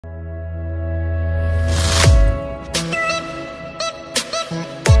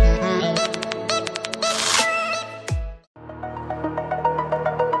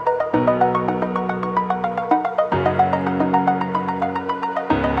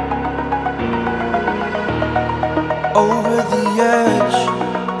over the edge.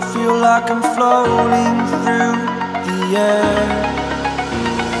 Feel like I'm floating through the air.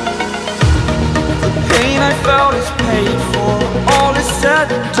 The pain I felt is paid for, all is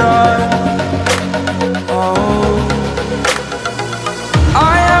said and done. Oh,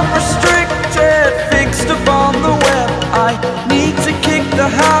 I am restricted, fixed upon the web. I need to kick the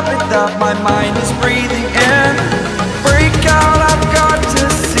habit that my mind is breathing in. Break out, I've got to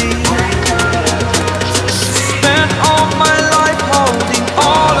see. Spent all my life holding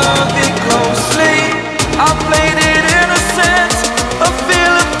all of it closely. I played it innocent, a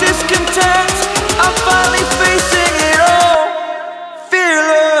feel of discontent. I'm finally facing it all,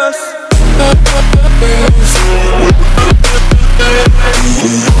 fearless.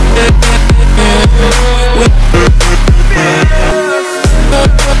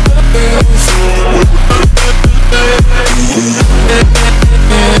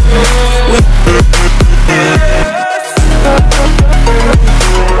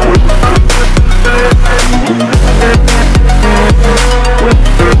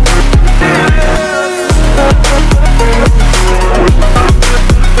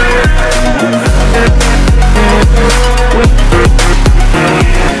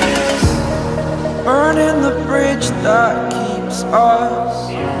 Burning the bridge that keeps us.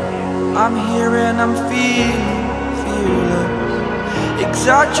 I'm here and I'm feeling fearless.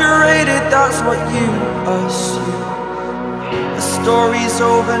 Exaggerated, that's what you assume. The story's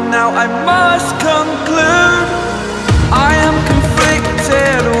over now, I must conclude. I am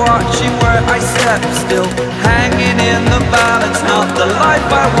conflicted, watching where I step still, hanging in the balance. Not the life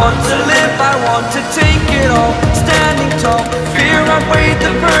I want to live, I want to take it all. Standing tall, fear I've weighed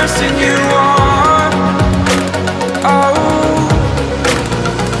the person you are.